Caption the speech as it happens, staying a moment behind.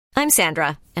I'm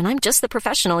Sandra, and I'm just the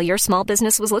professional your small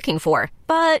business was looking for.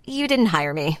 But you didn't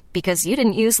hire me because you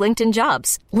didn't use LinkedIn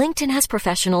Jobs. LinkedIn has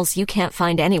professionals you can't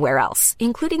find anywhere else,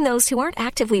 including those who aren't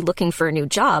actively looking for a new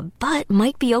job, but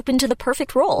might be open to the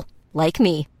perfect role, like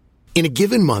me. In a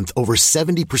given month, over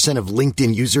 70% of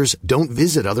LinkedIn users don't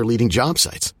visit other leading job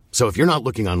sites. So if you're not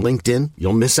looking on LinkedIn,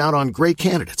 you'll miss out on great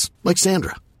candidates like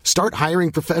Sandra. Start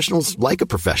hiring professionals like a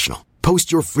professional.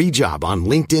 Post your free job on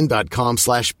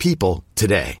linkedin.com/people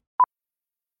today.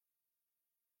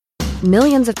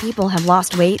 Millions of people have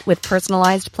lost weight with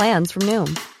personalized plans from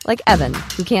Noom. Like Evan,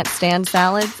 who can't stand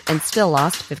salads and still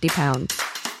lost 50 pounds.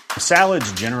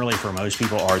 Salads generally for most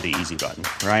people are the easy button,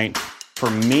 right? For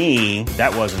me,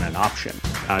 that wasn't an option.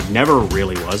 I never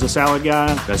really was a salad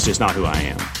guy. That's just not who I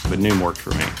am. But Noom worked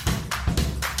for me.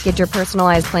 Get your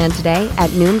personalized plan today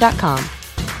at Noom.com.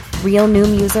 Real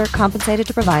Noom user compensated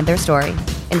to provide their story.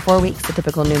 In 4 weeks, the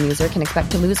typical Noom user can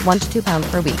expect to lose 1 to 2 pounds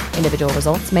per week. Individual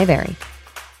results may vary.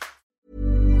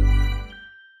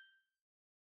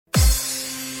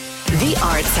 The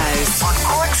Arts House on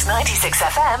Cork's 96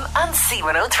 FM and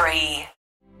C103.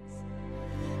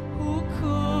 Who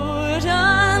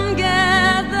couldn't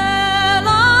get their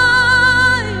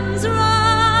lines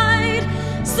right?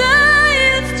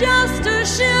 Say it's just a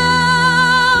show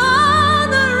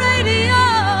on the radio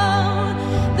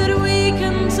that we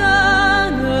can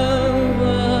turn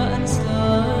over and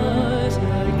start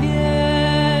again.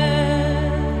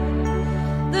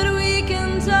 That we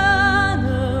can turn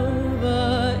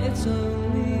over, it's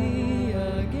only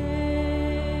a game.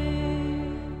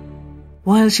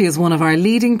 While she is one of our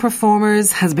leading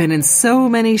performers, has been in so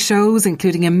many shows,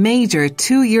 including a major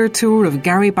 2-year tour of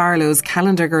Gary Barlow's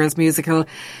Calendar Girls musical,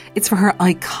 it's for her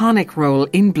iconic role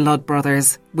in Blood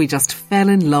Brothers. We just fell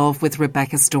in love with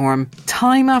Rebecca Storm.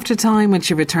 Time after time when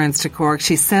she returns to Cork,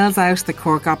 she sells out the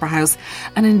Cork Opera House,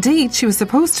 and indeed she was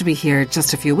supposed to be here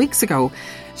just a few weeks ago.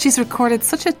 She's recorded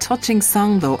such a touching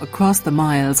song though, Across the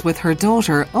Miles, with her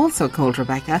daughter, also called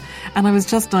Rebecca, and I was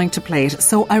just dying to play it.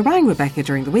 So I rang Rebecca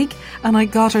during the week and I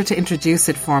got her to introduce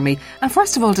it for me, and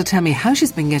first of all to tell me how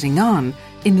she's been getting on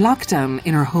in lockdown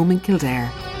in her home in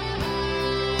Kildare.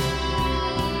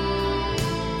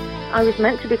 I was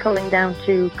meant to be coming down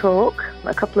to Cork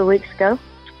a couple of weeks ago.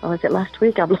 Or was it last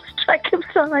week? I've lost track of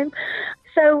time.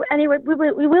 So anyway, we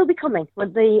will be coming.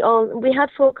 We had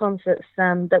 4 concerts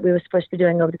that we were supposed to be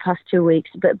doing over the past 2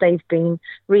 weeks, but they've been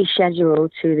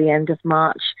rescheduled to the end of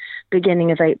March,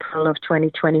 beginning of April of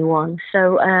 2021.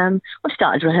 So I've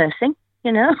started rehearsing,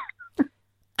 you know.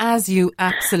 As you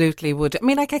absolutely would. I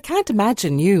mean, I can't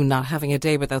imagine you not having a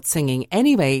day without singing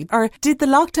anyway. Or did the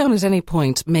lockdown at any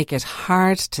point make it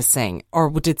hard to sing?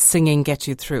 Or did singing get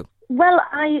you through? Well,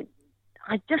 I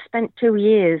just spent 2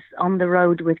 years on the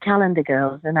road with Calendar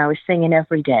Girls, and I was singing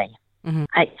every day,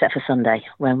 except for Sunday,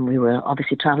 when we were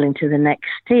obviously travelling to the next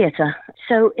theatre.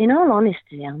 So in all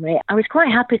honesty, Anne-Marie, I was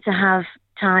quite happy to have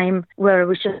time where I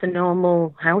was just a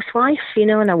normal housewife, you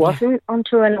know, and I wasn't on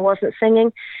tour and I wasn't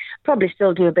singing. Probably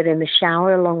still do a bit in the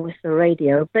shower along with the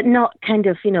radio, but not kind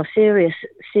of, you know, serious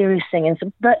singing.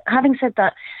 So, but having said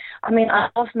that, I mean, I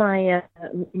love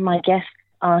my guest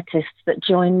artists that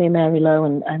joined me, Mary Lowe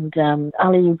and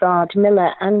Ali Bard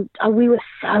Miller, and we were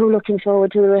so looking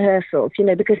forward to the rehearsals, you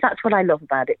know, because that's what I love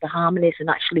about it, the harmonies and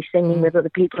actually singing with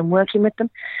other people and working with them.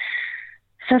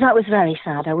 So that was very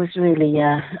sad. I was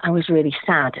really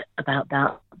sad about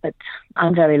that. But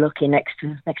I'm very lucky next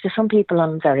to some people.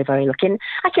 I'm very, very lucky. And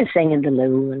I can sing in the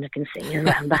loo and I can sing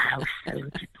around the house, so,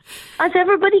 as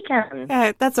everybody can.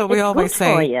 Yeah, that's what we always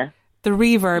say. For you. The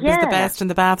reverb is the best in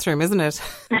the bathroom, isn't it?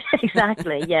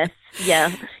 Exactly. Yes.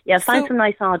 Yeah. Find some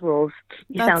nice hard walls.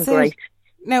 You sound great.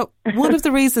 Now, one of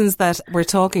the reasons that we're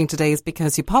talking today is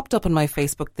because you popped up on my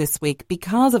Facebook this week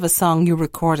because of a song you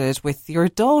recorded with your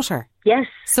daughter. Yes.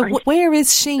 So where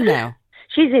is she now?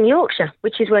 She's in Yorkshire,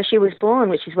 which is where she was born,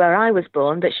 which is where I was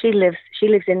born, but she lives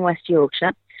in West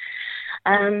Yorkshire.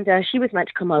 And she was meant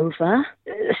to come over.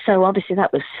 So obviously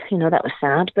that was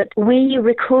sad. But we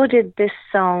recorded this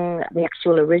song, the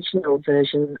actual original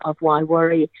version of Why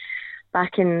Worry,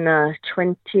 back in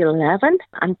 2011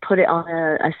 and put it on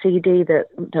a CD that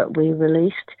we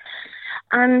released.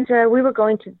 And we were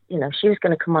going to, you know, she was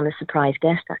going to come on as a surprise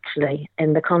guest, actually,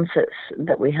 in the concerts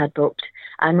that we had booked.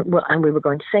 And we were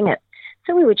going to sing it.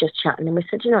 So we were just chatting and we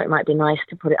said, you know, it might be nice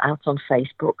to put it out on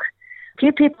Facebook. A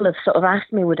few people have sort of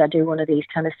asked me, would I do one of these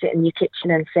kind of sit in your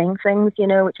kitchen and sing things, you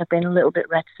know, which I've been a little bit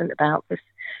reticent about because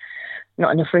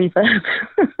not enough reverb,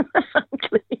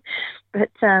 frankly. But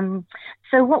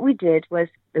so what we did was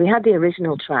we had the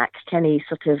original track. Kenny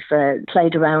sort of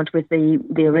played around with the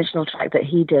original track that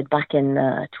he did back in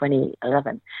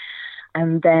 2011.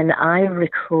 And then I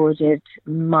recorded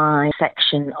my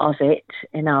section of it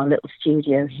in our little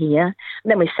studio here.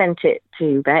 And then we sent it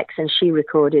to Bex, and she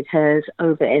recorded hers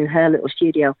over in her little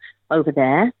studio over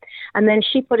there. And then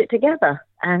she put it together,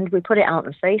 and we put it out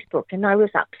on Facebook. And I was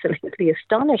absolutely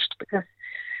astonished because,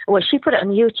 well, she put it on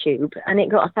YouTube, and it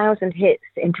got 1,000 hits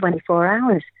in 24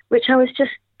 hours, which I was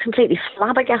just completely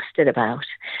flabbergasted about.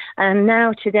 And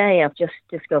now today I've just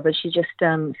discovered, she just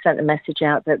sent a message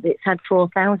out that it's had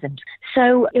 4,000.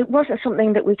 So it wasn't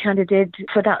something that we kind of did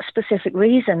for that specific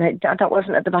reason. That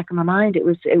wasn't at the back of my mind. It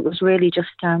was really just,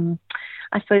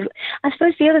 I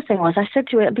suppose the other thing was, I said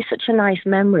to her, it'd be such a nice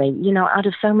memory, you know, out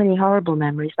of so many horrible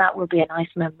memories, that would be a nice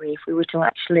memory if we were to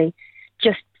actually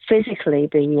just physically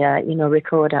be,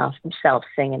 record ourselves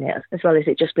singing it, as well as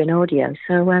it just being audio.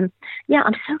 So, I'm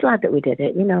so glad that we did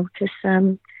it, you know, because,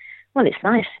 it's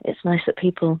nice. It's nice that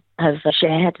people have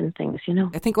shared and things, you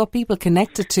know. I think what people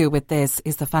connected to with this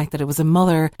is the fact that it was a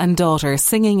mother and daughter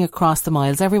singing across the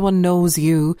miles. Everyone knows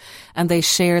you, and they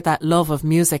share that love of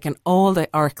music and all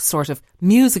our sort of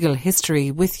musical history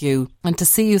with you. And to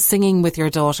see you singing with your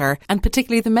daughter, and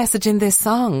particularly the message in this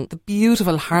song, the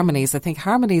beautiful harmonies. I think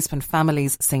harmonies when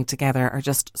families sing together are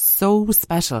just so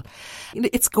special.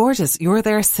 It's gorgeous. You're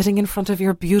there sitting in front of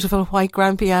your beautiful white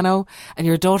grand piano, and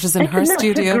your daughter's in her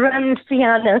studio. Grand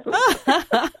piano.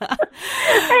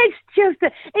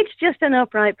 It's just an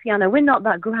upright piano. We're not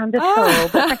that grand at all,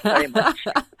 but thank you very much.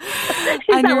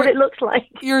 Is that what it looks like?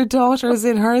 Your daughter's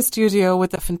in her studio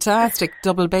with a fantastic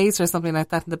double bass or something like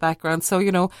that in the background. So,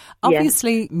 you know,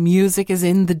 obviously music is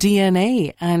in the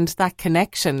DNA, and that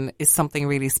connection is something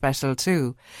really special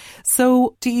too.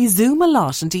 So do you Zoom a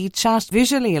lot, and do you chat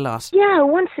visually a lot? Yeah,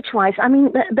 once or twice. I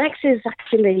mean, Bex is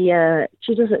actually,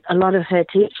 she does a lot of her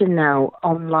teaching now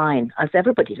online, as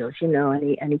everybody does, you know,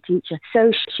 any teacher.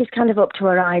 So she's kind of up to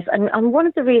her eyes. And one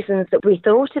of the reasons that we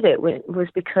thought of it was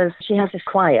because she has this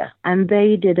choir, and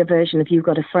they did a version of You've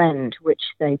Got a Friend, which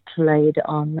they played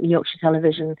on the Yorkshire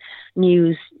Television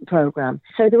news programme.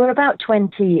 So there were about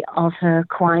 20 of her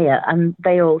choir, and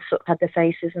they all sort of had their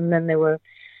faces, and then they were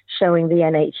showing the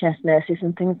NHS nurses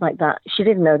and things like that. She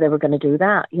didn't know they were going to do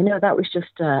that. You know, that was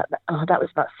just, that was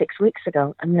about 6 weeks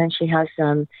ago. And then she has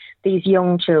these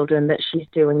young children that she's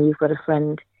doing You've Got a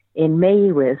Friend in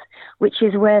May with, which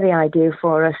is where the idea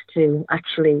for us to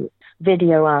actually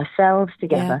video ourselves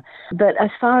together. Yeah. But as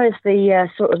far as the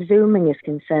sort of Zooming is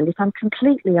concerned, if I'm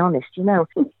completely honest, you know,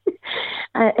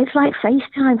 it's like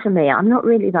FaceTime for me. I'm not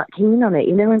really that keen on it.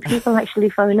 You know, when people actually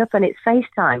phone up and it's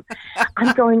FaceTime,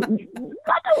 I'm going,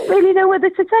 I don't really know whether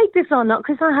to take this or not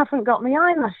because I haven't got my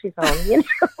eyelashes on, you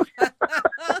know.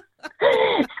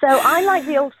 So I like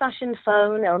the old-fashioned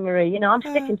phone, Elmarie. You know, I'm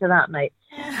sticking to that, mate.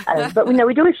 But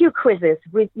we do a few quizzes.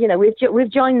 We've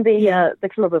joined the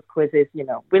club of quizzes. You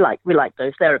know, we like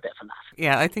those. They're a bit of a laugh.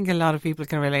 Yeah, I think a lot of people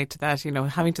can relate to that. You know,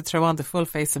 having to throw on the full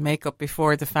face of makeup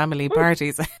before the family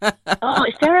parties. Oh,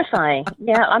 it's terrifying.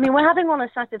 Yeah, I mean, we're having one on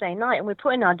Saturday night, and we're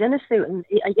putting our dinner suit, and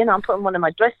you know, I'm putting one of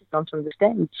my dresses on from the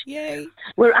stage. Yay!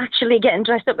 We're actually getting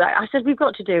dressed up. I said we've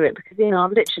got to do it because you know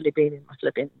I've literally been in my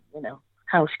flipping, you know,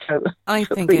 house coat. I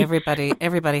think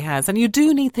everybody has. And you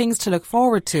do need things to look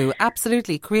forward to.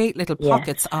 Absolutely. Create little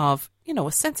pockets of, you know,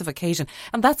 a sense of occasion.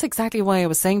 And that's exactly why I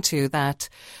was saying to you that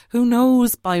who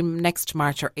knows by next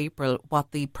March or April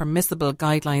what the permissible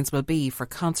guidelines will be for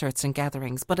concerts and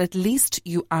gatherings. But at least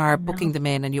you are booking them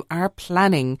in and you are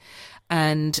planning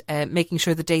and making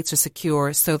sure the dates are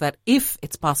secure so that if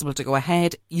it's possible to go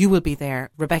ahead, you will be there.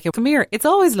 Rebecca, come here. It's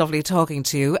always lovely talking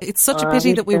to you. It's such a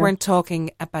pity that we weren't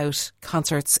talking about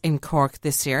concerts in Cork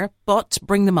this year, but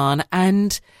bring them on.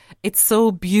 And it's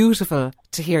so beautiful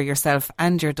to hear yourself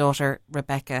and your daughter,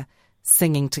 Rebecca,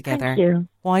 singing together. Thank you.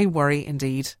 Why worry,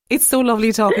 indeed. It's so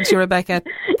lovely talking to you, Rebecca.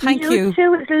 Thank you. You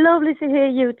too. It's lovely to hear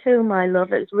you too, my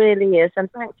love. It really is. And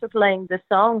thanks for playing the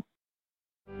song.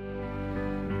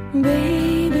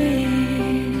 Baby,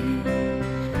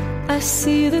 I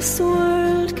see this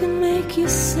world can make you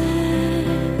sad.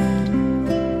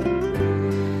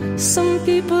 Some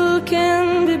people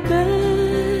can be bad.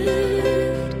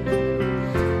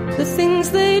 The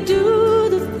things they do,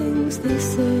 the things they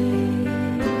say.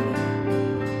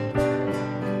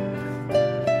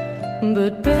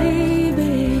 But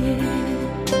baby,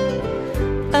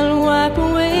 I'll wipe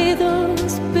away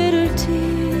those bitter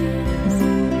tears.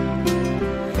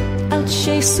 I'll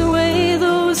chase away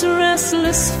those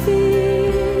restless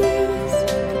fears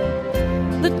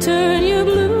that turn your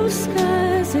blue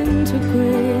skies into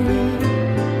grey.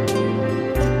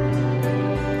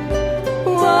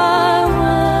 Why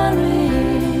worry?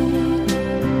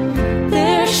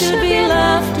 There should be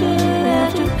laughter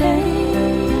after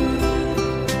pain.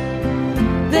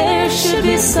 There should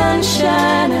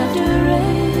sunshine after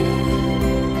rain.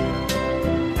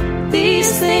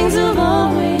 These things have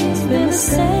always been the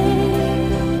same.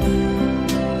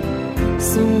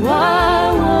 So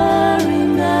why worry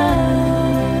now?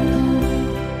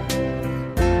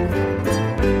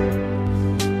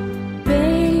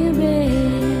 Baby,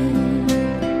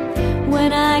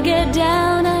 when I get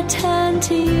down I turn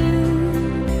to you,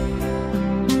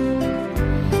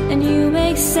 and you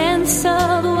make sense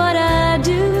of what I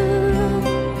do.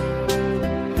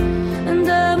 And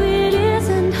though it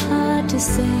isn't hard to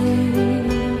say,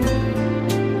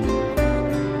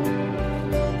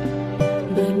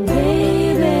 but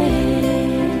baby,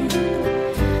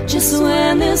 just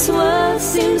when this world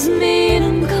seems mean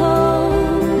and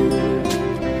cold,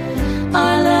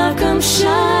 our love comes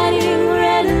shining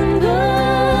red and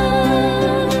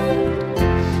gold,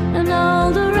 and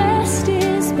all the rest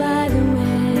is by the way.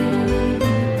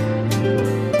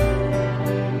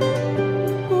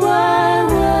 Why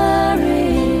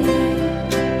worry?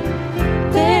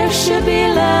 There should be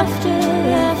laughter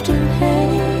after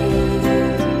pain.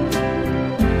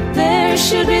 There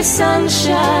should be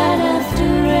sunshine after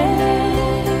rain.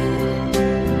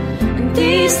 And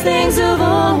these things have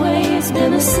always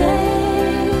been the same.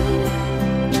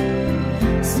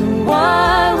 So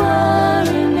why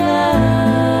worry now?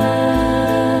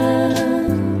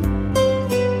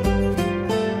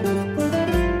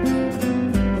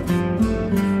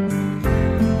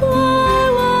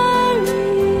 Why worry? Why worry?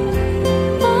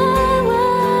 Why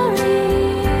worry?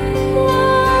 Why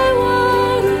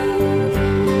worry?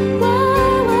 Why worry?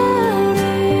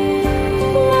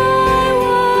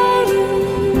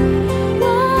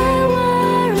 Why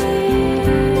worry?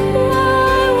 Why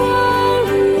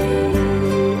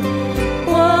worry?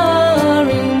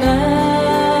 Worry now.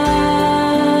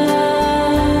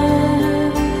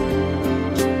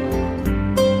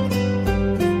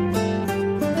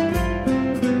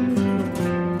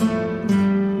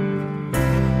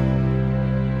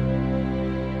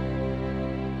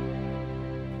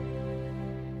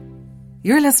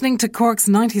 You're listening to Cork's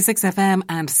 96 FM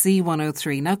and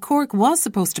C103. Now, Cork was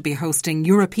supposed to be hosting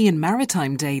European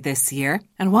Maritime Day this year,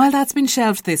 and while that's been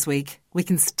shelved this week, we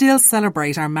can still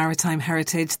celebrate our maritime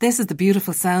heritage. This is the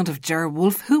beautiful sound of Ger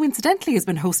Wolf, who incidentally has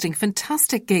been hosting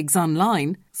fantastic gigs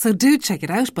online, so do check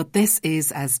it out, but this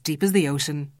is As Deep as the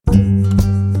Ocean.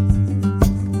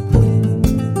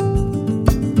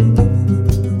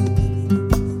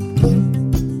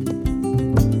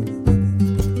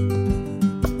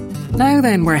 Now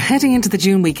then, we're heading into the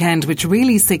June weekend, which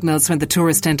really signals when the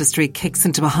tourist industry kicks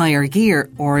into a higher gear,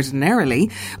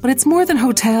 ordinarily. But it's more than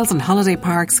hotels and holiday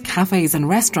parks, cafes and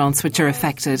restaurants which are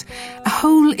affected. A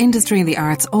whole industry in the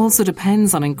arts also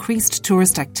depends on increased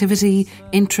tourist activity,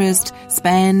 interest,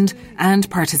 spend and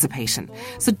participation.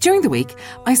 So during the week,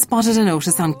 I spotted a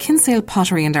notice on Kinsale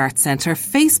Pottery and Arts Centre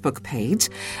Facebook page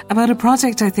about a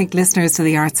project I think listeners to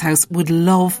the Arts House would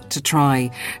love to try.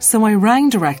 So I rang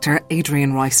director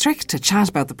Adrian Reistrick to chat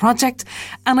about the project,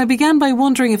 and I began by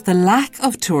wondering if the lack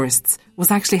of tourists was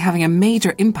actually having a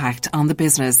major impact on the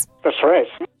business. That's right.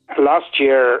 Last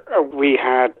year we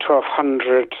had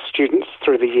 1,200 students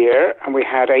through the year, and we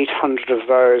had 800 of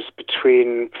those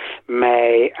between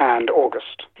May and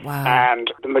August. Wow.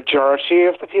 And the majority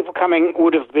of the people coming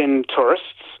would have been tourists,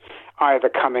 either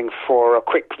coming for a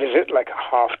quick visit, like a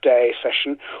half-day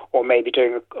session, or maybe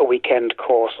doing a weekend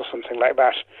course or something like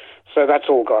that. So that's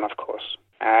all gone, of course.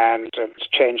 And it's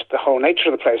changed the whole nature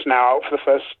of the place. Now, for the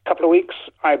first couple of weeks,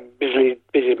 I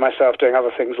busied myself doing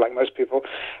other things like most people.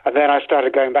 And then I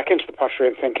started going back into the pottery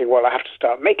and thinking, well, I have to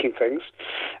start making things.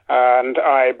 And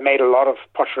I made a lot of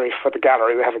pottery for the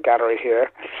gallery. We have a gallery here.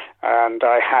 And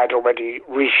I had already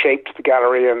reshaped the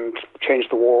gallery and changed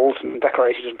the walls and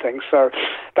decorated and things. So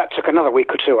that took another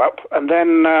week or two up. And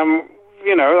then,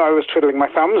 I was twiddling my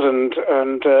thumbs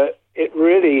and it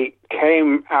really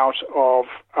came out of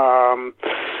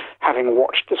having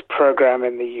watched this program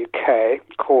in the UK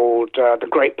called The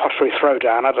Great Pottery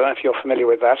Throwdown. I don't know if you're familiar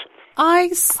with that. I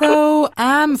so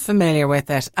am familiar with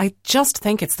it. I just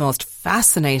think it's the most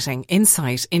fascinating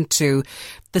insight into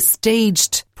the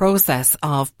staged process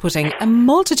of putting a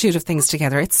multitude of things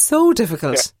together. It's so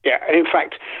difficult. Yeah. In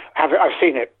fact, I've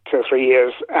seen it 2 or 3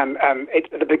 years, and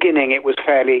at the beginning it was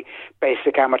fairly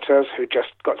basic amateurs who just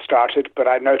got started, but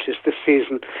I noticed this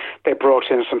season they brought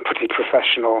in some pretty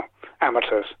professional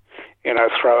amateurs,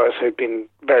 throwers who'd been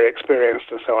very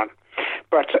experienced and so on.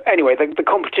 But anyway, the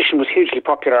competition was hugely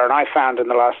popular, and I found in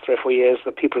the last 3 or 4 years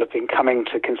that people have been coming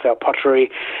to Kinsale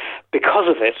Pottery because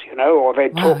of it, or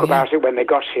they'd talk about it when they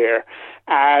got here.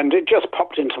 And it just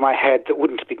popped into my head that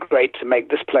wouldn't it be great to make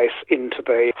this place into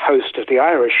the host of the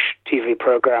Irish TV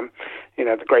programme,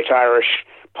 the Great Irish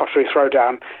Pottery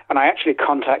Throwdown. And I actually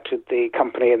contacted the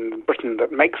company in Britain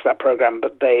that makes that programme,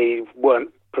 but they weren't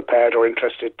prepared or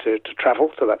interested to travel,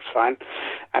 so that's fine.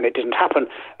 And it didn't happen.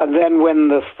 And then when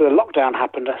the lockdown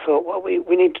happened, I thought, well,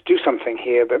 we need to do something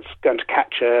here that's going to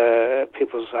capture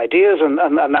people's ideas, and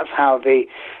that's how the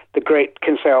Great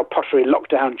Kinsale Pottery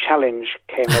Lockdown Challenge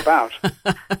came about.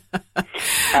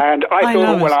 And I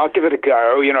thought, well, I'll give it a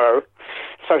go,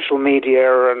 social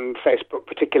media and Facebook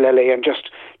particularly, and just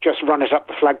run it up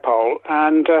the flagpole,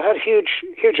 and had a huge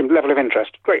level of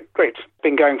interest. Great.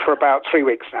 Been going for about 3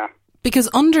 weeks now. Because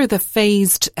under the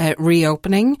phased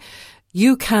reopening,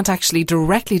 you can't actually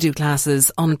directly do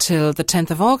classes until the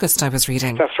 10th of August, I was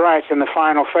reading. That's right, in the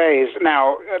final phase.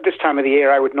 Now, at this time of the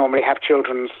year, I would normally have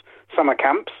children's summer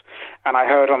camps, and I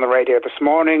heard on the radio this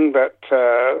morning that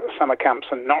summer camps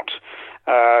are not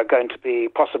going to be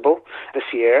possible this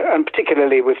year, and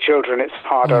particularly with children it's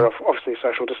harder, obviously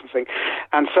social distancing.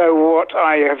 And so what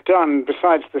I have done,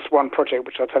 besides this one project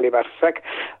which I'll tell you about in a sec,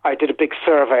 I did a big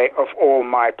survey of all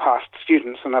my past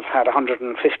students, and I've had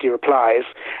 150 replies,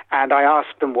 and I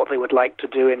asked them what they would like to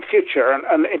do in future,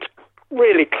 and it's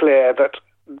really clear that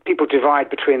people divide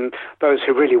between those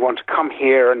who really want to come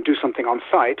here and do something on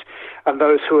site and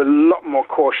those who are a lot more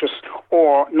cautious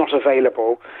or not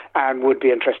available and would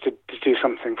be interested to do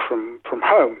something from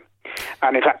home.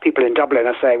 And in fact, people in Dublin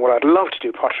are saying, well, I'd love to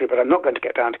do pottery, but I'm not going to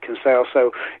get down to Kinsale,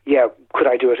 so could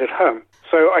I do it at home?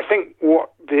 So I think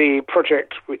what the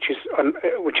project, which is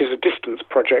a distance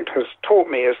project, has taught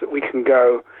me is that we can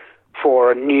go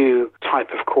for a new type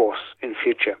of course in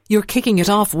future. You're kicking it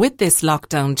off with this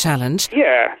lockdown challenge.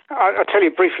 Yeah, I'll tell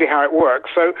you briefly how it works.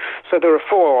 So there are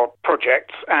 4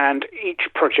 projects, and each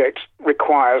project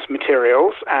requires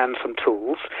materials and some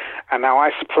tools. And now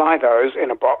I supply those in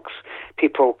a box.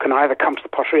 People can either come to the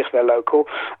pottery if they're local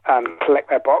and collect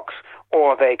their box,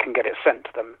 or they can get it sent to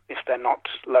them if they're not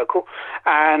local.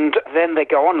 And then they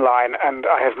go online, and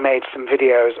I have made some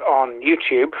videos on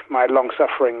YouTube. My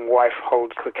long-suffering wife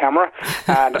holds the camera,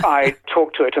 and I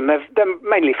talk to it, and they're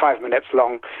mainly 5 minutes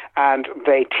long, and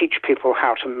they teach people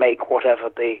how to make whatever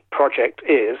the project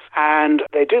is. And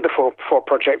they do the four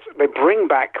projects. They bring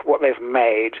back what they've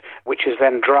made, which is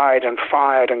then dried and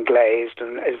fired and glazed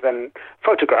and is then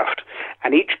photographed.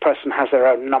 And each person has their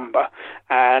own number,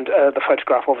 and the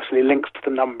photograph obviously links to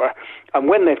the number. And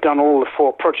when they've done all the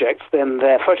 4 projects, then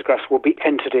their photographs will be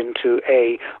entered into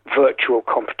a virtual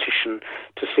competition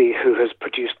to see who has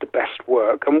produced the best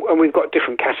work. And we've got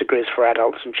different categories for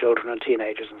adults and children and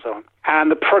teenagers and so on. And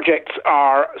the projects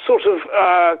are sort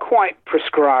of quite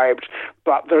prescribed,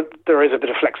 but there is a bit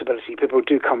of flexibility. People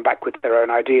do come back with their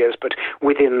own ideas, but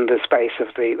within the space of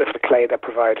the clay they're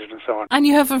provided and so on. And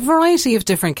you have a variety of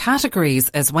different categories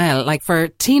as well, like for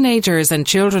teenagers and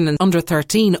children and under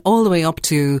 13, all the way up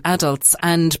to adults,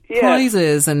 and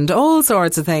prizes and all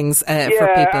sorts of things for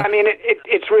people. I mean,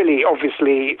 it's really,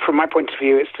 obviously, from my point of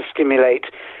view, it's to stimulate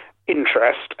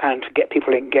interest and to get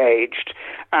people engaged.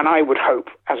 And I would hope,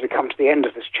 as we come to the end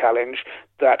of this challenge,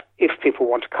 that if people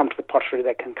want to come to the pottery,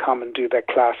 they can come and do their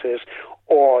classes,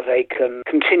 or they can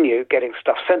continue getting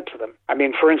stuff sent to them. I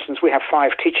mean, for instance, we have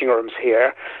 5 teaching rooms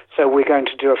here, so we're going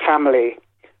to do a family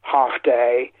half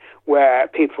day where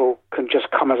people can just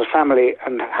come as a family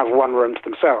and have one room to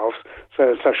themselves,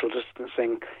 so social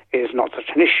distancing is not such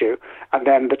an issue. And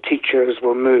then the teachers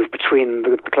will move between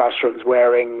the classrooms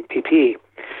wearing PPE.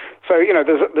 So,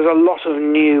 there's a lot of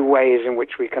new ways in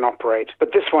which we can operate.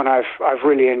 But this one I've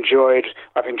really enjoyed.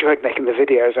 I've enjoyed making the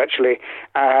videos, actually,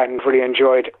 and really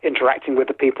enjoyed interacting with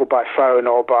the people by phone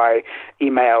or by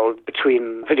email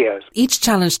between videos. Each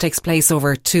challenge takes place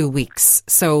over 2 weeks,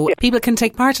 so people can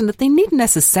take part in it. They needn't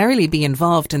necessarily be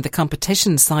involved in the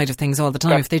competition side of things all the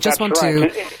time. If they just want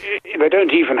to... They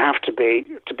don't even have to be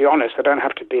honest, they don't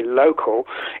have to be local.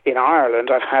 In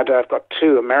Ireland, I've got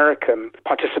 2 American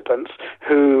participants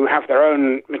who have their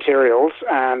own materials,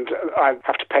 and I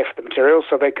have to pay for the materials,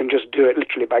 so they can just do it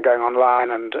literally by going online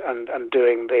and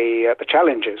doing the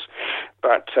challenges.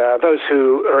 But those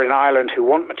who are in Ireland who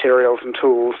want materials and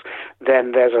tools,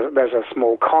 then there's a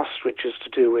small cost, which is to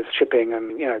do with shipping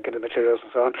and getting materials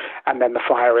and so on, and then the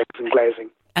firings and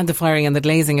glazing. And the firing and the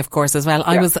glazing, of course, as well.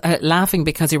 Yeah. I was laughing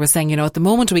because you were saying, at the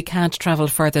moment we can't travel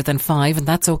further than 5, and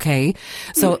that's okay.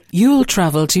 So you'll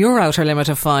travel to your outer limit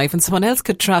of 5, and someone else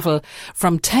could travel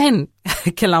from 10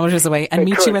 kilometres away and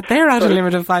meet you at their outer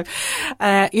limit of 5.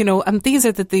 And these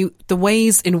are the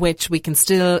ways in which we can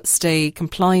still stay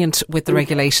compliant with the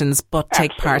regulations, but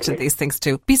take part in these things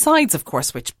too. Besides, of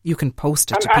course, which you can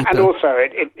post it to people. And also,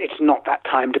 it's not that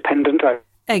time dependent.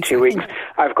 Exactly. 2 weeks.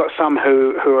 I've got some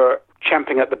who are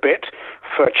champing at the bit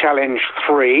for Challenge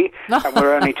 3, and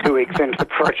we're only 2 weeks into the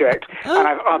project, and I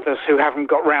have others who haven't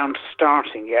got round to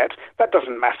starting yet. That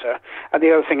doesn't matter. And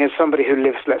the other thing is somebody who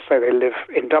lives, let's say they live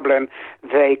in Dublin,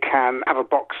 they can have a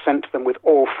box sent to them with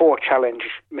all 4 challenge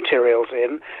materials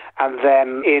in, and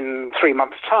then in 3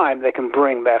 months' time they can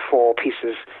bring their 4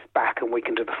 pieces back and we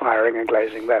can do the firing and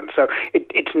glazing then. So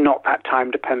it's not that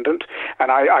time dependent.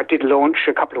 And I did launch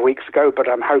a couple of weeks ago, but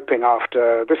I'm hoping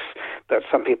after this that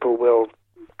some people will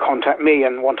contact me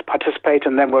and want to participate,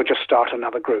 and then we'll just start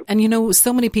another group. And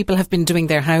so many people have been doing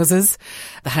their houses.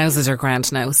 The houses are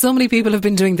grand now. So many people have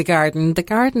been doing the garden. The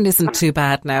garden isn't too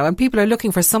bad now, and people are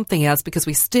looking for something else because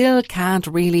we still can't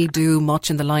really do much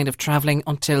in the line of travelling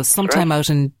until sometime out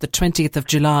in the 20th of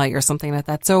July or something like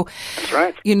that. So, that's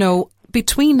right.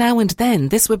 Between now and then,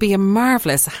 this would be a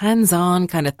marvellous hands-on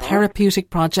kind of therapeutic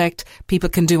project people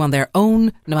can do on their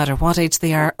own, no matter what age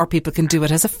they are, or people can do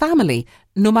it as a family,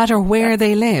 no matter where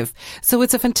they live. So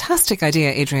it's a fantastic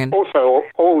idea, Adrian. Also,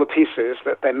 all the pieces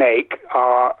that they make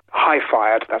are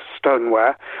high-fired, that's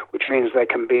stoneware, which means they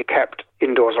can be kept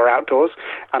indoors or outdoors.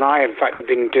 And I, in fact, have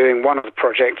been doing one of the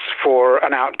projects for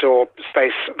an outdoor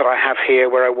space that I have here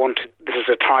where this is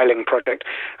a tiling project,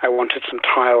 I wanted some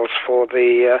tiles for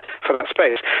that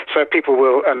space. So people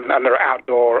will, and there are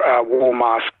outdoor wall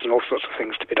masks and all sorts of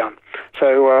things to be done.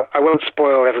 So I won't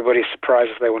spoil everybody's surprise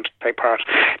if they want to take part.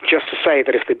 Just to say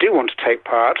that if they do want to take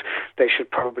part, they should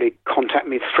probably contact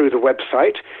me through the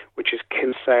website, which is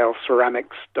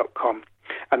kinsaleceramics.com.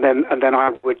 And then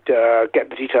I would get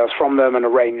the details from them and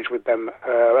arrange with them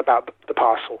about the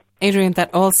parcel. Adrian,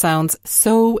 that all sounds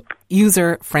so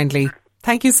user-friendly.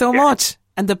 Thank you so much.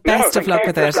 And the best of luck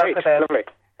with it. Lovely.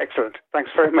 Excellent.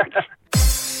 Thanks very much.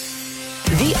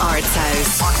 The Arts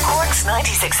House on Cork's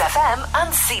 96 FM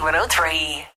and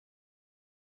C103.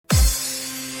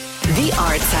 The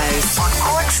Arts House on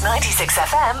Cork's 96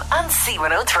 FM and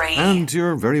C103. And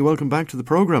you're very welcome back to the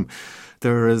programme.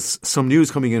 There is some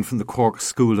news coming in from the Cork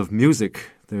School of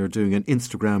Music. They're doing an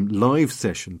Instagram live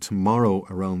session tomorrow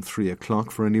around 3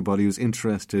 o'clock for anybody who's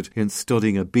interested in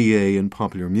studying a BA in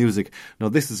popular music. Now,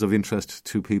 this is of interest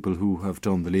to people who have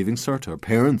done the Leaving Cert or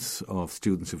parents of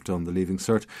students who've done the Leaving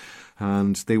Cert.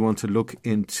 And they want to look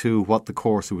into what the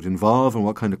course would involve and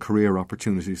what kind of career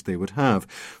opportunities they would have.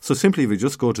 So simply, if you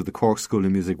just go to the Cork School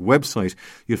of Music website,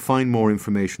 you'll find more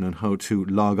information on how to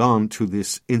log on to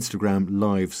this Instagram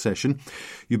live session.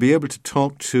 You'll be able to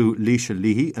talk to Leisha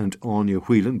Leahy and Anya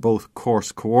Whelan, both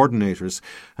course coordinators,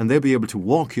 and they'll be able to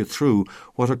walk you through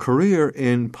what a career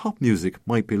in pop music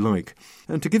might be like.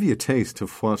 And to give you a taste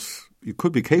of what you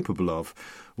could be capable of,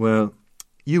 well,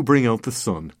 you bring out the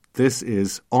sun. This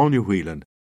is Anya Whelan.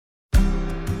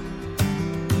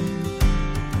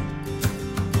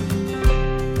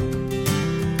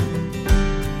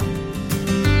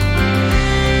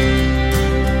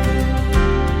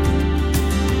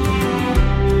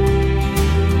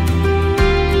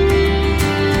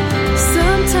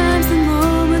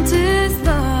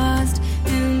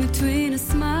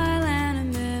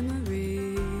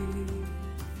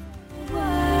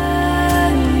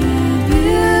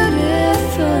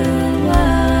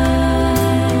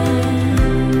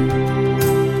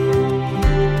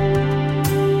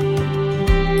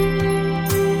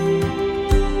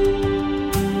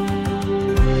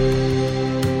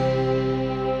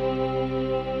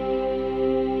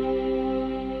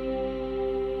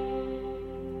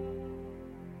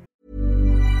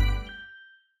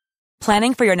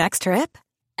 Planning for your next trip?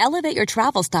 Elevate your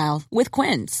travel style with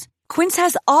Quince. Quince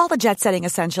has all the jet-setting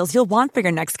essentials you'll want for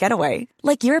your next getaway,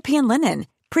 like European linen,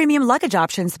 premium luggage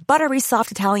options, buttery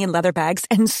soft Italian leather bags,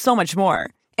 and so much more.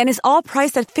 And is all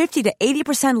priced at 50 to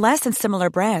 80% less than similar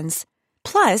brands.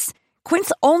 Plus,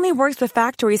 Quince only works with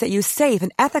factories that use safe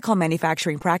and ethical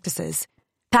manufacturing practices.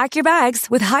 Pack your bags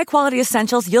with high-quality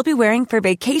essentials you'll be wearing for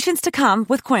vacations to come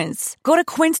with Quince. Go to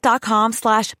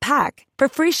quince.com/pack for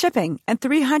free shipping and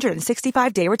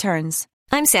 365-day returns.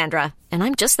 I'm Sandra, and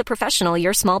I'm just the professional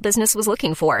your small business was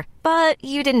looking for. But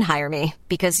you didn't hire me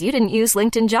because you didn't use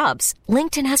LinkedIn Jobs.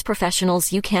 LinkedIn has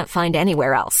professionals you can't find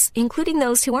anywhere else, including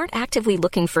those who aren't actively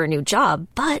looking for a new job,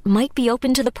 but might be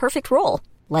open to the perfect role,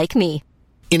 like me.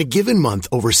 In a given month,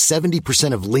 over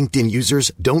 70% of LinkedIn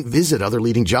users don't visit other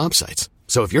leading job sites.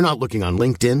 So if you're not looking on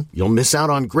LinkedIn, you'll miss out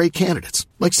on great candidates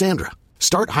like Sandra.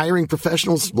 Start hiring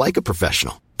professionals like a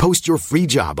professional. Post your free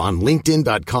job on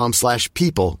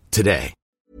linkedin.com/people today.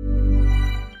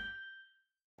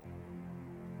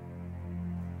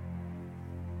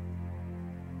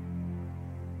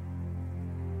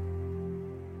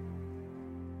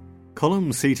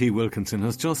 Colm C.T. Wilkinson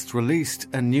has just released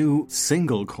a new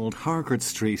single called Harcourt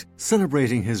Street,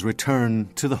 celebrating his return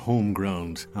to the home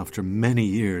ground after many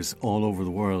years all over the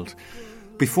world.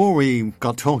 Before we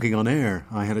got talking on air,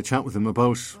 I had a chat with him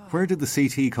about where did the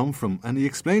CT come from, and he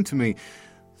explained to me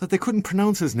that they couldn't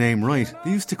pronounce his name right.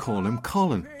 They used to call him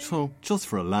Colin. So, just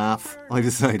for a laugh, I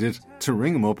decided to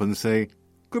ring him up and say,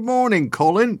 "Good morning,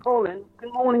 Colin." Colin.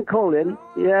 Good morning, Colin.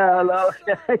 Yeah, hello.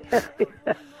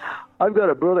 I've got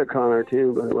a brother, Connor,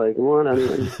 too, but like, one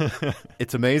anyway.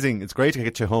 It's amazing. It's great to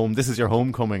get you home. This is your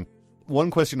homecoming.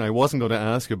 One question I wasn't going to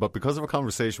ask you, but because of a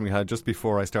conversation we had just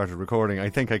before I started recording, I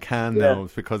think I can now,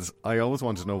 because I always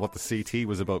wanted to know what the CT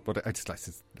was about, but I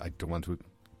don't want to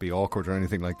be awkward or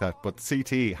anything like that. But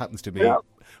CT happens to be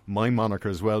my moniker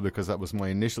as well, because that was my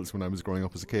initials when I was growing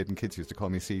up as a kid, and kids used to call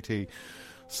me CT.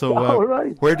 So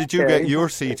where did you get your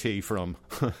CT from?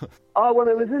 Oh, when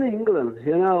I was in England,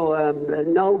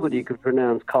 nobody could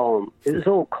pronounce Colm. It was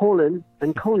all Colin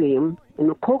and Colium and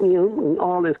Colium and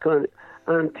all this kind of...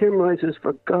 And Tim Rice says,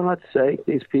 for God's sake,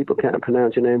 these people can't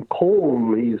pronounce your name.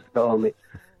 Colm, he used to call me.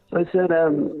 So I said,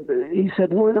 he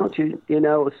said, why don't you,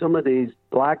 some of these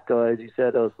black guys, he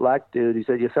said, those black dudes, he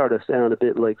said, you sort of sound a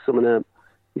bit like some of them.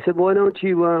 He said, why don't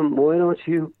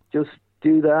you just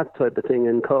do that type of thing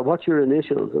and call, what's your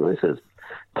initials? And I says,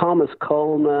 Thomas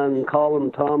Coleman, call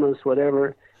him Thomas,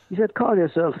 whatever. He said, call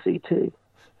yourself CT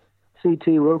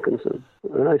Wilkinson.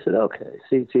 And I said, okay,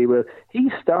 CT. Well, he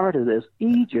started this.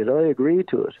 Idiot, I agreed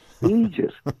to it.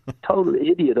 Idiot. Total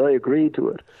idiot, I agreed to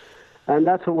it. And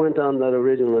that's what went on that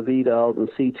original Avita album,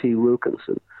 CT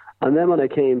Wilkinson. And then when I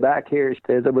came back here,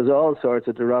 there was all sorts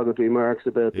of derogatory remarks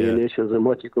about the initials and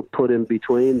what you could put in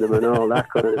between them and all that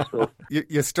kind of stuff.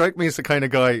 You strike me as the kind of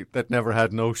guy that never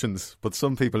had notions, but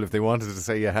some people, if they wanted to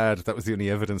say you had, that was the only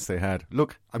evidence they had.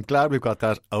 Look, I'm glad we've got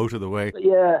that out of the way.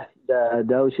 Yeah,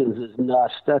 notions is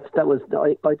not.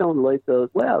 I don't like those,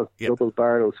 double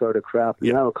barrel sort of crap.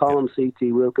 Call him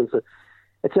CT Wilkinson.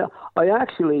 I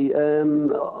actually,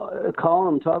 talking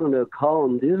about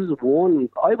Colm, this is one,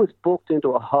 I was booked into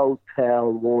a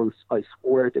hotel once, I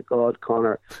swear to God,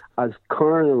 Connor, as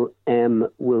Colonel M.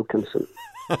 Wilkinson.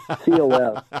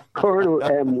 C-O-L. Colonel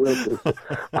M. Wilkinson.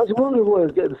 I was wondering why I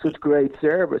was getting such great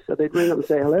service. So they'd ring up and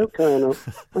say, hello, Colonel.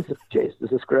 I said, jeez,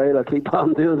 this is great. I'll keep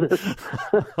on doing this.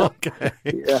 Okay.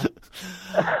 Yeah.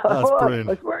 That's brilliant.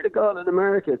 I swear to God, in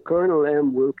America, Colonel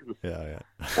M. Wilkinson. Yeah.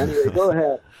 Anyway, go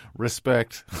ahead.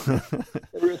 Respect.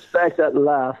 Respect at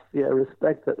last. Yeah,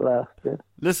 respect at last. Yeah.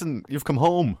 Listen, you've come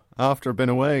home after being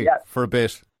away for a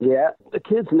bit. Yeah. The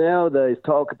kids nowadays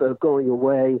talk about going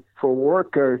away for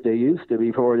work, or they used to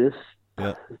before this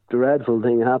dreadful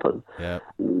thing happened. Yeah.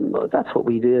 That's what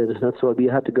we did. That's what we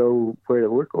had to go where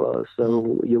the work was.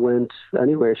 So you went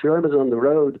anywhere. Sure, I was on the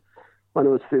road when I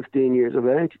was 15 years of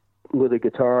age with a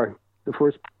guitar. The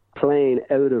first plane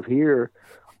out of here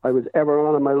I was ever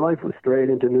on in my life was straight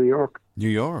into New York. New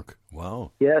York?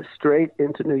 Wow. Yeah, straight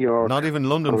into New York. Not even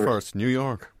London first, New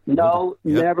York? No,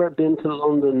 never been to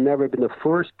London, never been. The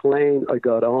first plane I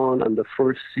got on and the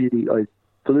first city I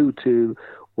flew to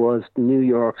was New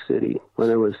York City when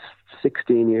I was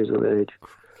 16 years of age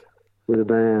with a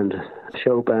band, a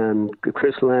show band,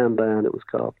 Chris Lamb Band it was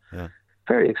called. Yeah.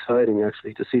 Very exciting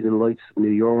actually to see the lights of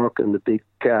New York and the big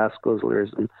gas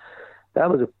guzzlers, and that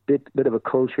was a bit of a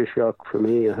culture shock for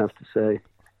me, I have to say.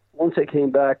 Once I came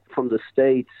back from the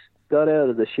States, got out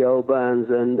of the show bands,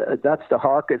 and that's the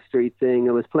Harcourt Street thing.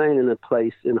 I was playing in a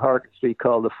place in Harcourt Street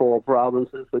called the Four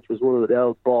Provinces, which was one of the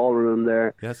old ballroom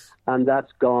there. Yes. And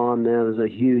that's gone now. There's a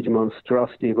huge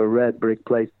monstrosity of a red brick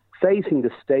place facing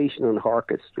the station on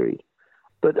Harcourt Street.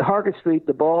 But Harcourt Street,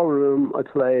 the ballroom, I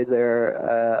played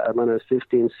there when I was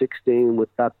 15, 16 with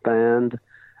that band.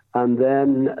 And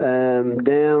then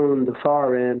down the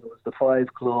far end was the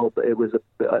Five Club. It was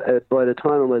by the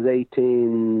time I was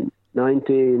 18,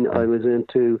 19, I was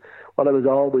I was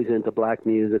always into black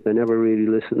music. I never really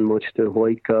listened much to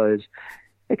white guys,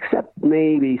 except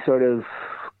maybe sort of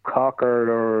Cocker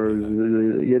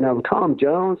or, Tom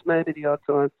Jones maybe the odd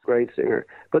time. Great singer.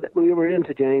 But we were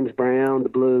into James Brown, the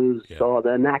blues,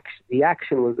 the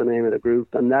Action was the name of the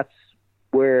group, and that's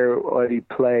where I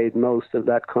played most of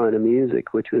that kind of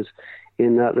music, which was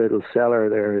in that little cellar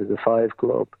there, the Five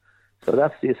Club. So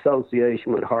that's the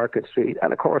association with Harcourt Street.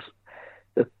 And of course,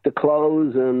 the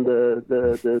clothes and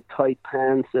the tight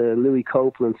pants, Louis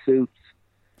Copeland suits,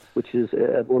 which is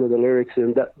one of the lyrics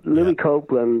in that. Louis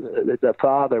Copeland, the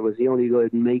father, was the only guy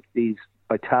to make these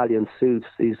Italian suits,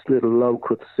 these little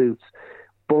low-cut suits,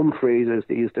 bum freezers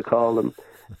they used to call them.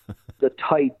 The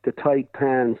tight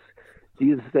pants. They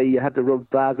used to say you had to rub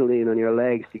Vaseline on your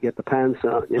legs to get the pants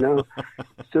on, you know.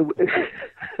 So,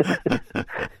 I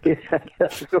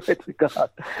swear to God,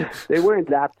 they weren't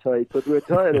that tight, but they were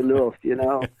tight enough, you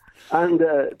know. And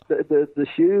the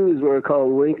shoes were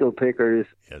called winkle pickers.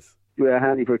 Yes. They were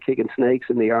handy for kicking snakes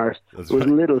in the arse. It was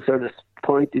little sort of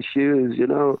pointed shoes, you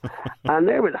know. And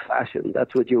they were the fashion.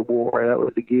 That's what you wore. That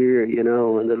was the gear, you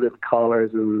know, and the little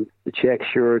collars and the check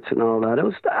shirts and all that. It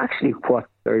was actually what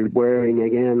they're wearing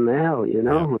again now, you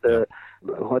know.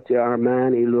 What the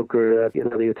Armani look or, you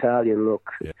know, the Italian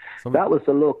look. Yeah. That was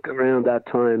the look around that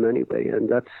time anyway, and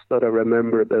that's what I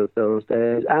remember about those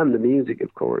days. And the music,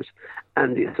 of course,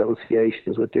 and the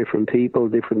associations with different people,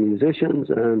 different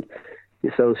musicians, and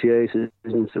the associations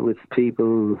with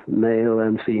people, male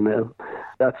and female.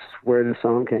 That's where the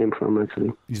song came from,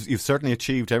 actually. You've certainly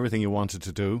achieved everything you wanted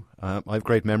to do. I have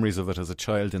great memories of it as a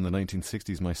child in the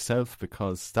 1960s myself,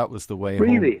 because that was the way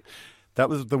home. That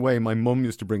was the way my mum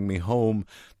used to bring me home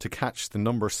to catch the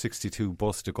number 62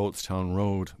 bus to Goatstown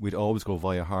Road. We'd always go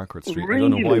via Harcourt Street. Really? I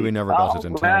don't know why we never got it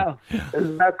in town. Wow,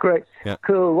 isn't that great? Yeah.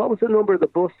 Cool. What was the number of the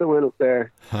bus that went up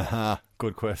there?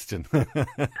 Good question. Okay,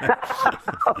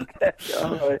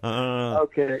 all right.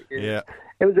 Okay. Yeah.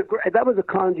 It was that was a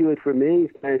conduit for me,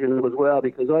 as well,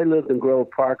 because I lived in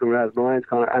Grove Park and Rathmines,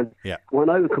 Conor, and when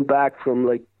I would come back from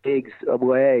like gigs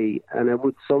away, and it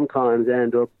would sometimes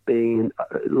end up being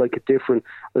like a different.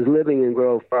 I was living in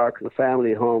Grove Park, the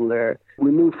family home there. We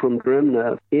moved from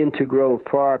Drimnagh into Grove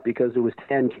Park because there was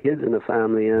 10 kids in the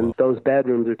family, and those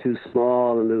bedrooms are too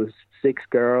small, and there was 6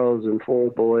 girls and 4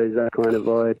 boys, that kind of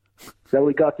vibe. So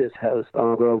we got this house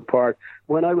on Grove Park.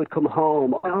 When I would come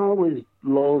home, I always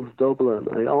loved Dublin.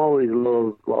 I always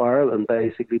loved Ireland,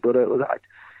 basically, but it was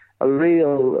a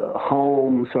real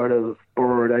home sort of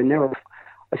bird.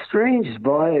 A strange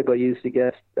vibe I used to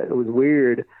get. It was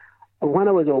weird. When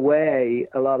I was away,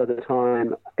 a lot of the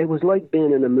time, it was like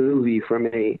being in a movie for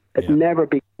me. It never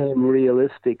became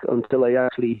realistic until I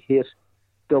actually hit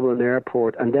Dublin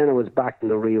Airport, and then I was back in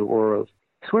the real world.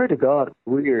 I swear to God,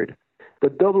 weird.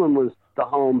 But Dublin was the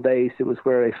home base. It was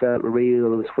where I felt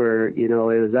real. It was where, you know,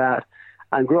 I was at.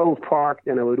 And Grove Park,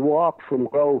 then I would walk from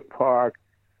Grove Park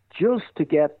just to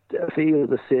get a feel of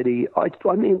the city. I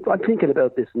mean, I'm thinking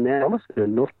about this now. I must have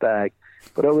been a nutbag.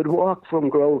 But I would walk from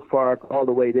Grove Park all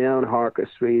the way down Harker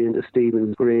Street into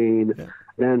Stephen's Green,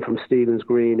 then from Stephen's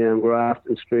Green down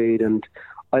Grafton Street, and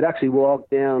I'd actually walk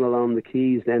down along the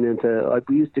quays then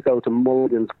we used to go to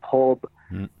Mulligan's Pub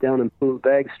down in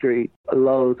Poolbeg Street.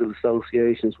 Loads of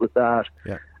associations with that.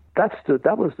 Yeah.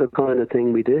 That was the kind of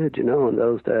thing we did, you know, in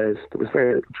those days. There was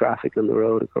very little traffic on the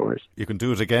road, of course. You can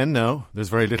do it again now. There's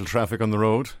very little traffic on the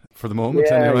road for the moment,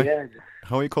 anyway. Yeah.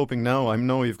 How are you coping now? I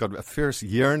know you've got a fierce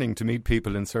yearning to meet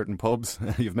people in certain pubs.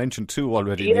 You've mentioned 2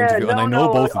 already in the interview, and I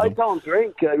know both of them. I don't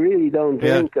drink. I really don't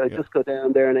drink. I just go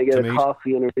down there and I get a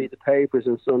coffee and I read the papers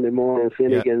on Sunday morning,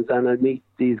 Finnegan's, and I meet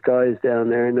these guys down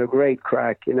there, and they're great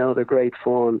crack, you know, they're great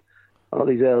fun. All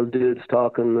these old dudes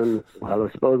talking, and well,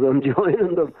 I suppose I'm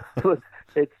joining them. But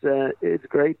it's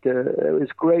great.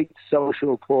 It's great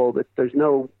social pub. There's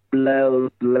no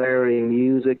loud, blaring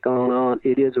music going on.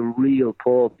 It is a real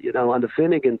pub, you know. And the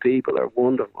Finnegan people are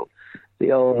wonderful.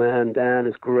 The old man Dan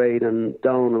is great, and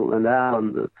Donald and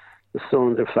Alan, the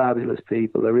sons are fabulous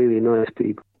people. They're really nice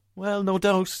people. Well, no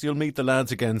doubt you'll meet the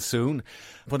lads again soon.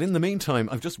 But in the meantime,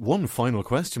 I've just one final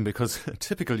question, because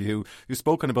typical you've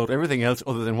spoken about everything else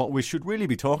other than what we should really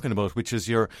be talking about, which is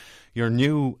your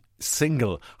new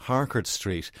single, Harcourt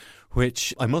Street,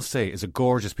 which I must say is a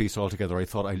gorgeous piece altogether. I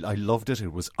thought I loved it.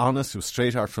 It was honest. It was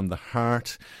straight out from the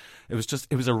heart. It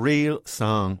was a real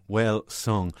song, well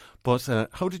sung. But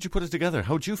how did you put it together?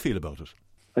 How did you feel about it?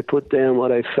 I put down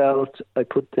what I felt. I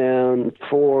did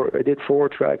 4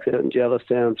 tracks out in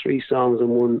Jellistown, 3 songs and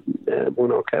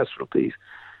one orchestral piece.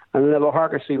 And then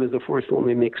Harcourt Street was the first one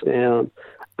we mixed down.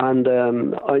 And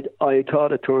I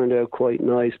thought it turned out quite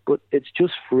nice, but it's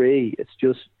just free. It's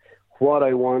just what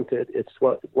I wanted. It's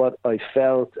what I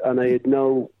felt, and I had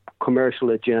no commercial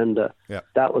agenda. Yeah.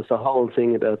 That was the whole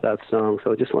thing about that song.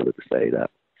 So I just wanted to say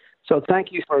that. So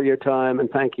thank you for your time, and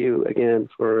thank you again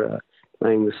for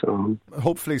playing the song.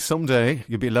 Hopefully someday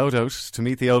you'll be allowed out to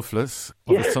meet the Elfless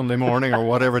on a Sunday morning or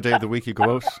whatever day of the week you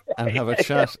go out and have a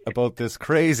chat about this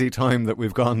crazy time that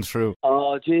we've gone through.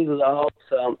 Oh, Jesus, I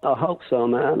hope so,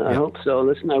 man. I hope so.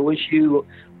 Listen, I wish you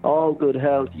all good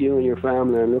health, you and your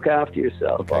family, and look after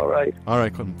yourself. Okay. All right. All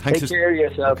right, Colin. Thanks. Take care of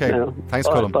yourself okay. now. Thanks,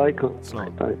 Bye, Colin. Bye, Colin. Slow.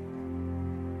 Bye.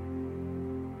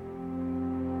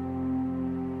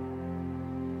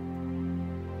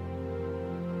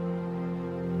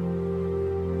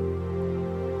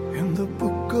 In the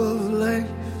book of life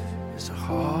is a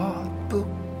hard book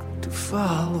to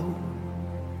follow,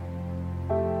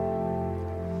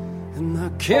 and I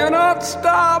cannot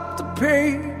stop the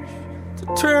page to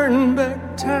turn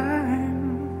back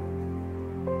time.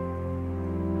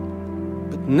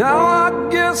 But now I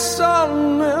guess I'll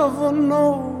never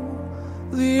know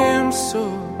the answer,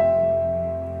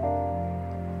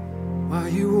 why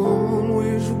you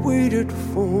always waited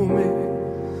for me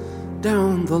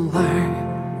down the line.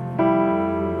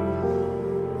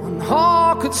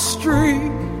 Harcourt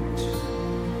Street,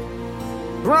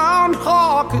 round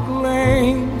Harcourt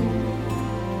Lane,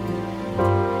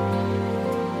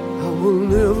 I will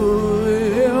never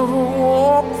ever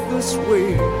walk this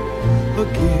way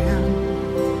again.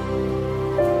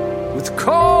 With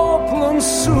Copeland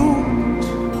suit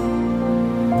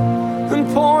and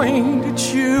pointed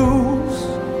shoes,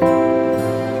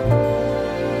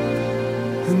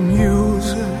 and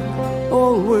music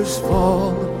always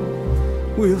falling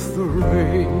with the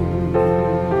rain.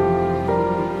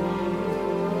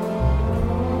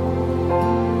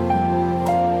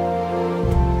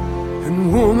 And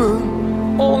woman,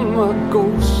 all my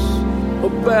ghosts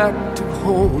are back to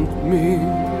haunt me,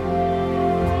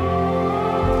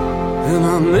 and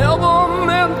I never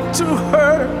meant to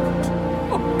hurt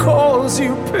or cause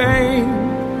you pain.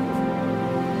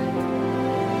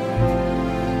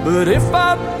 But if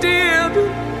I did,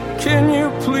 can you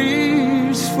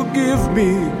please forgive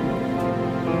me?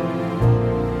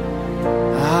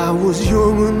 I was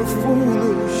young and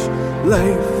foolish,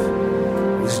 life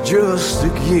was just a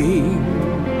game.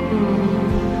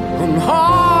 On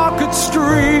Harcourt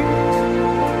Street,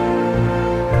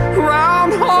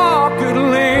 round Harcourt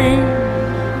Lane,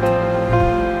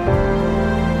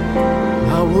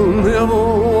 I will never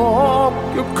walk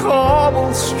your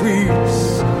cobbled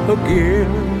streets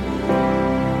again.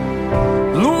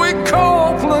 Louis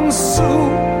Copeland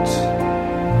suit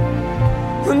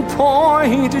and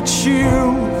pointed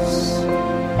shoes,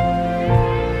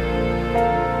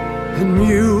 and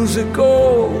music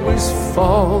always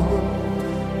falls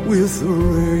with the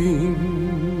rain.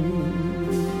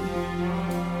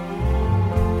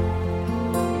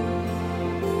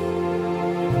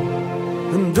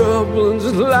 And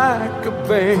Dublin's like a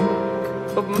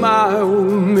bank of my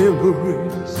old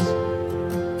memories,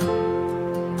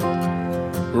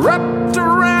 wrapped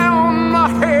around my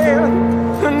head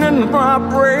and in my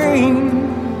brain.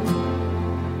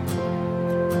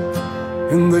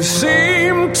 And they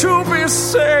seem to be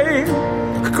saying,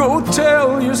 go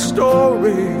tell your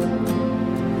story,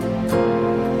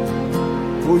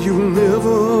 for you'll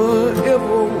never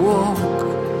ever walk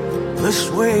this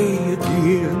way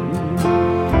again.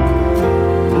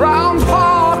 Round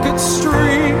Harcourt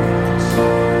Street,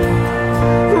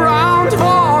 round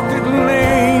Harcourt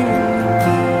Lane,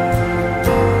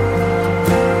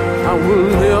 I will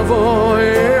never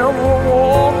ever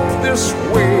walk this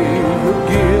way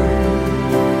again.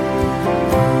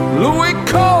 Louis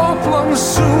Copeland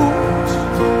suit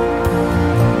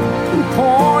and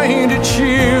pointed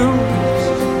shoes,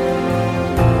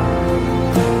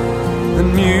 and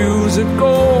music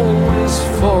always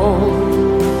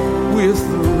falls with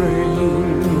the rain.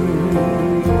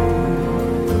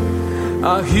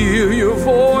 I hear your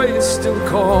voice still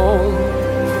call,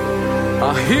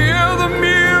 I hear the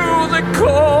music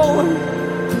calling,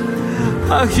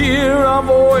 I hear our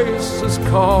voices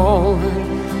calling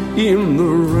in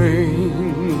the rain.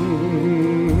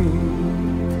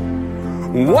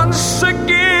 Once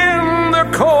again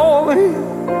they're calling,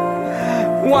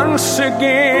 once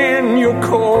again you're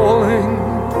calling,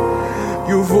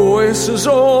 your voice is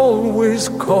always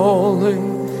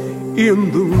calling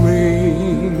in the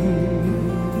rain.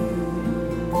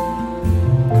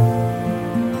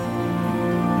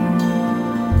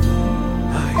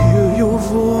 Your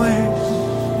voice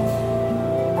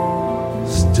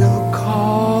still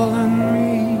calling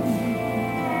me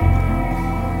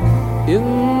in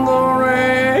the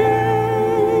rain,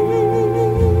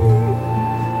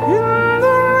 in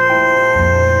the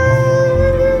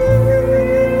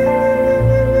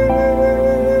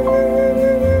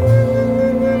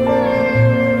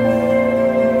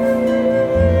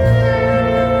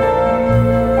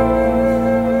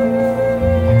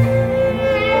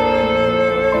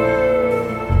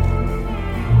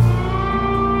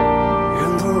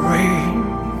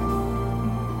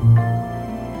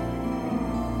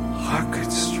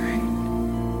Harcourt Street.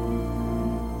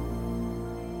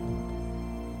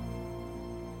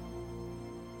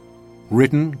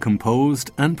 Written,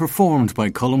 composed and performed by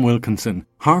Colm Wilkinson.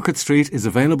 Harcourt Street is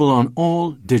available on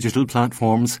all digital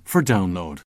platforms for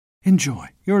download. Enjoy.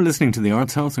 You're listening to the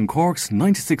Arts House in Cork's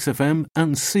 96 FM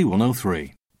and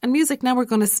C103. And music, now we're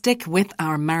going to stick with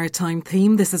our maritime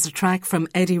theme. This is a track from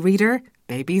Eddie Reader,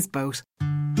 Baby's Boat.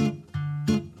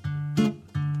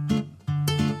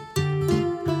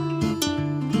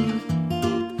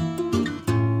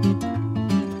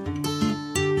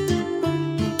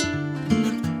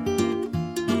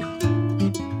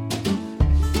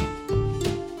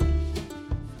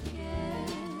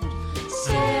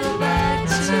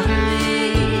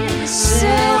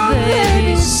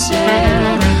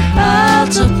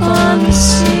 Upon the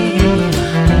sea,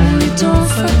 only don't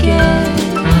forget.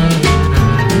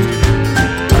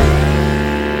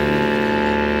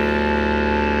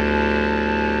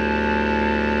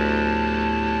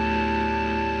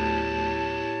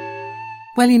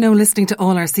 Well, you know, listening to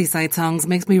all our seaside songs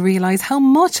makes me realise how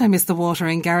much I miss the water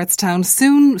in Garrettstown.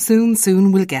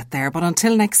 Soon we'll get there. But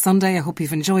until next Sunday, I hope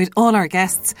you've enjoyed all our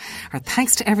guests. Our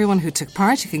thanks to everyone who took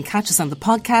part. You can catch us on the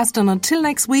podcast. And until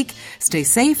next week, stay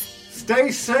safe.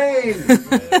 Stay sane.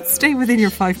 Stay within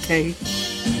your 5K.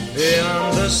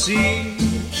 Beyond the sea,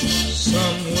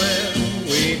 somewhere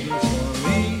waiting for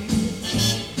me,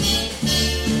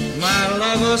 my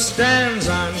lover stands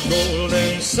on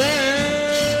golden sands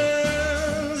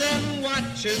and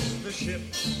watches the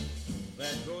ships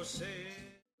that go sailing.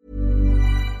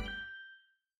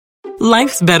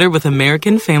 Life's better with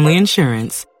American Family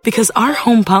Insurance because our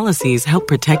home policies help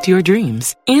protect your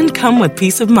dreams and come with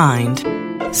peace of mind.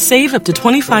 Save up to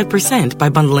 25% by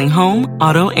bundling home,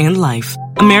 auto, and life.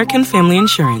 American Family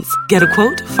Insurance. Get a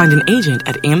quote, find an agent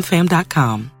at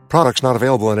amfam.com. Products not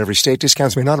available in every state.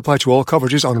 Discounts may not apply to all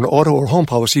coverages on an auto or home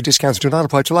policy. Discounts do not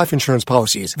apply to life insurance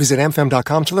policies. Visit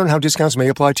amfam.com to learn how discounts may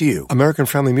apply to you. American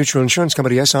Family Mutual Insurance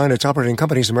Company, SI, and its operating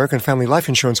companies, American Family Life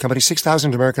Insurance Company,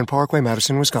 6000 American Parkway,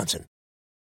 Madison, Wisconsin.